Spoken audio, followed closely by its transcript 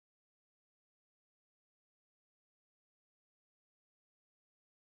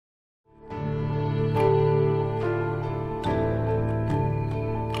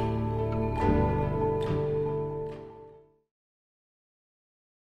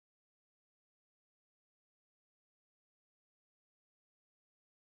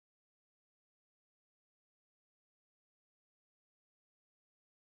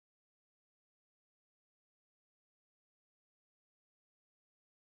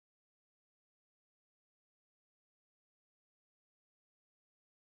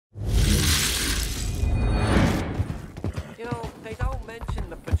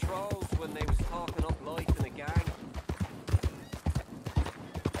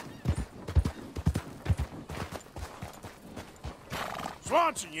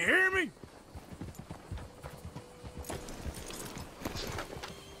Swanson, you hear me?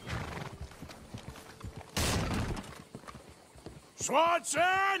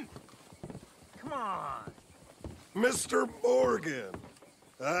 Swanson! Come on. Mr. Morgan,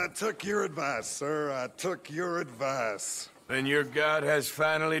 I took your advice, sir. I took your advice. Then your god has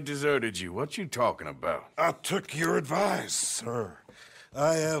finally deserted you. What you talking about? I took your advice, sir.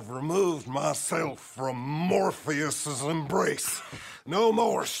 I have removed myself from Morpheus's embrace. No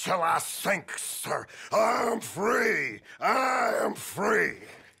more shall I sink, sir. I am free. I am free.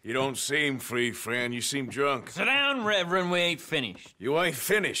 You don't seem free, friend. You seem drunk. Sit down, Reverend. We ain't finished. You ain't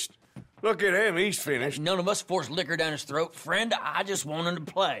finished. Look at him. He's finished. None of us forced liquor down his throat. Friend, I just want him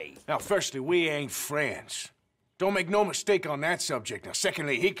to play. Now, firstly, we ain't friends. Don't make no mistake on that subject. Now,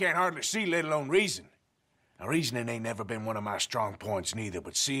 secondly, he can't hardly see, let alone reason. Now, reasoning ain't never been one of my strong points neither,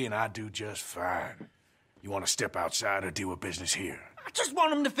 but seeing I do just fine. You want to step outside or deal with business here? I just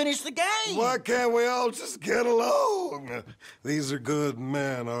want him to finish the game. Why can't we all just get along? These are good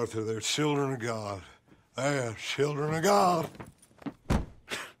men, Arthur. They're children of God. They are children of God.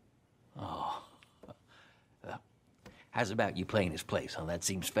 Oh. How's about you playing his place, huh? That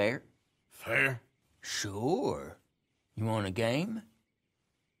seems fair? Fair? Sure. You want a game?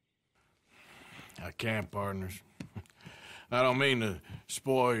 I can't, partners. I don't mean to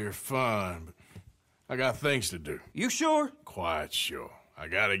spoil your fun, but I got things to do. You sure? Quite sure. I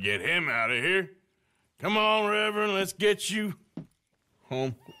gotta get him out of here. Come on, Reverend, let's get you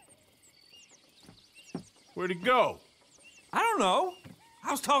home. Where'd he go? I don't know.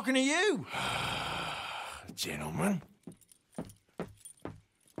 I was talking to you. Gentlemen.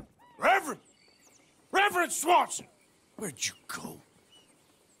 Reverend! Reverend Swanson! Where'd you go?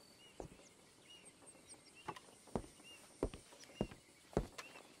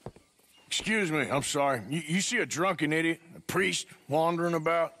 Excuse me, I'm sorry. You see a drunken idiot, a priest, wandering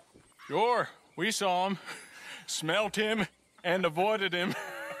about? Sure, we saw him, smelt him, and avoided him.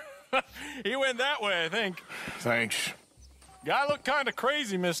 He went that way, I think. Thanks. Guy looked kind of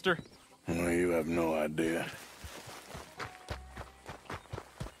crazy, mister. Well, you have no idea.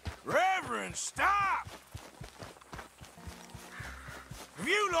 Reverend, stop! Have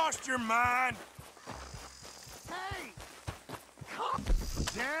you lost your mind? Hey! Calm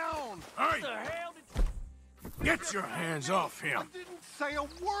down! Hey! What the hell did Get your hands off him! I didn't say a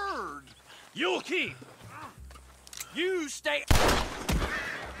word! You'll keep! You stay...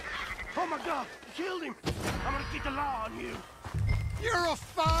 Oh my God! You killed him! I'm gonna get the law on you! You're a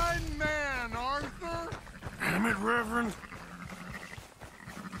fine man, Arthur! Damn it, Reverend.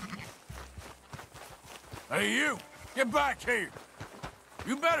 Hey, you! Get back here!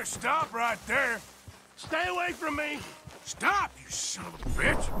 You better stop right there! Stay away from me! Stop, you son of a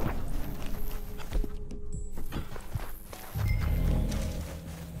bitch!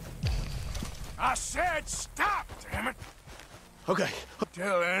 I said stop, damn it! Okay.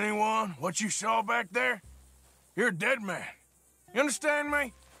 Tell anyone what you saw back there? You're a dead man. You understand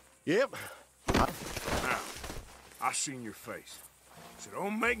me? Yep. Now, I seen your face. So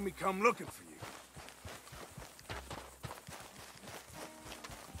don't make me come looking for you.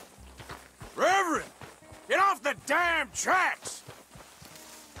 Reverend! Get off the damn tracks!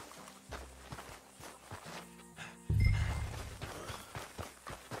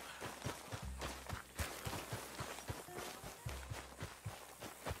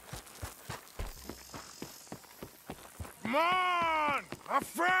 Come on, my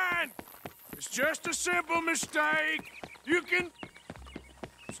friend! It's just a simple mistake. You can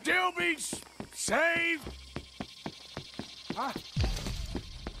still be saved.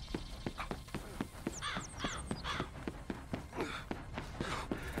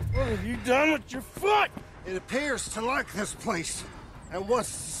 What have you done with your foot? It appears to like this place and wants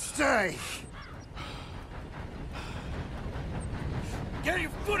to stay. Get your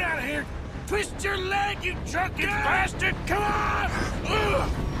foot out of here! Twist your leg, you drunken bastard! Come on!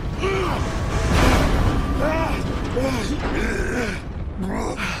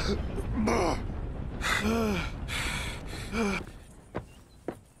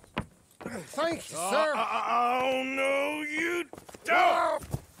 Thank you, sir. Oh, no, you don't!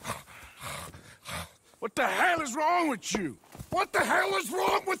 What the hell is wrong with you? What the hell is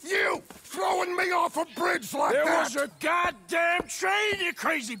wrong with you? Throwing me off a bridge like There that? was a goddamn train, you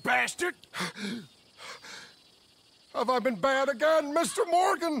crazy bastard! Have I been bad again, Mr.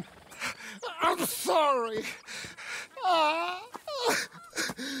 Morgan? I'm sorry. I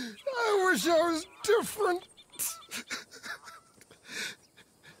wish I was different.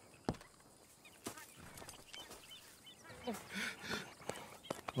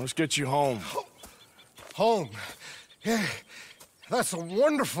 Let's get you home. Home. Yeah, That's a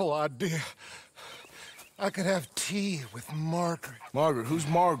wonderful idea. I could have tea with Margaret. Margaret? Who's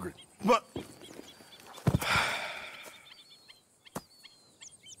Margaret? But...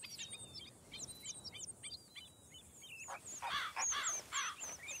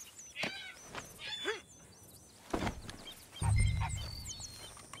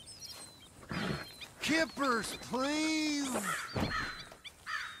 Kippers, please.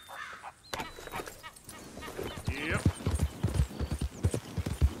 Yep.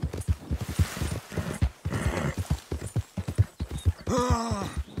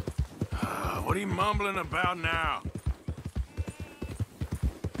 What are you mumbling about now?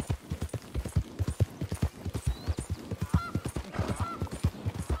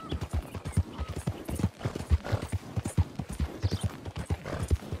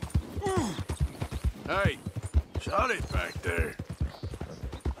 Hey, shut it back there.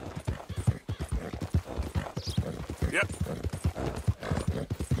 Yep.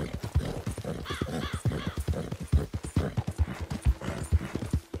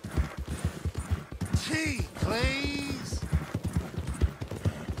 Tea, please.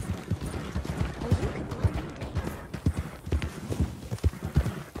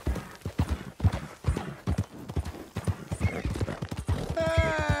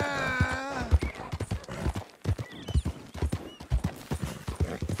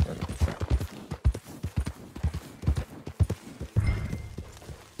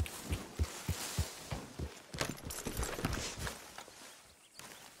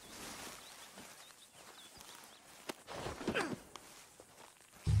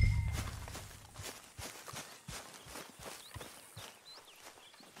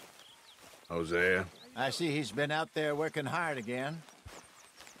 Hosea? I see he's been out there working hard again.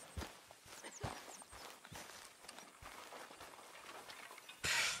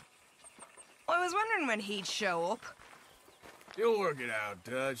 I was wondering when he'd show up. You'll work it out,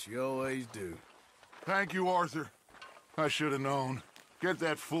 Dutch. You always do. Thank you, Arthur. I should have known. Get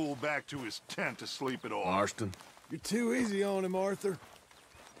that fool back to his tent to sleep it off. Marston? You're too easy on him, Arthur.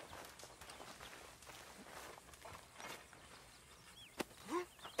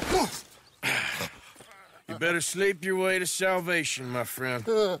 You better sleep your way to salvation, my friend.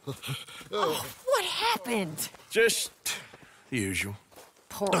 What happened? Just the usual.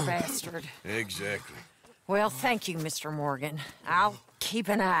 Poor bastard. Exactly. Well, thank you, Mr. Morgan. I'll keep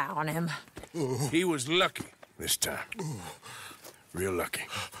an eye on him. He was lucky this time. Real lucky.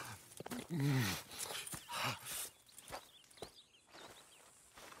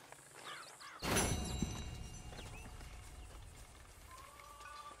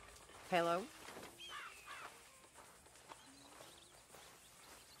 Hello?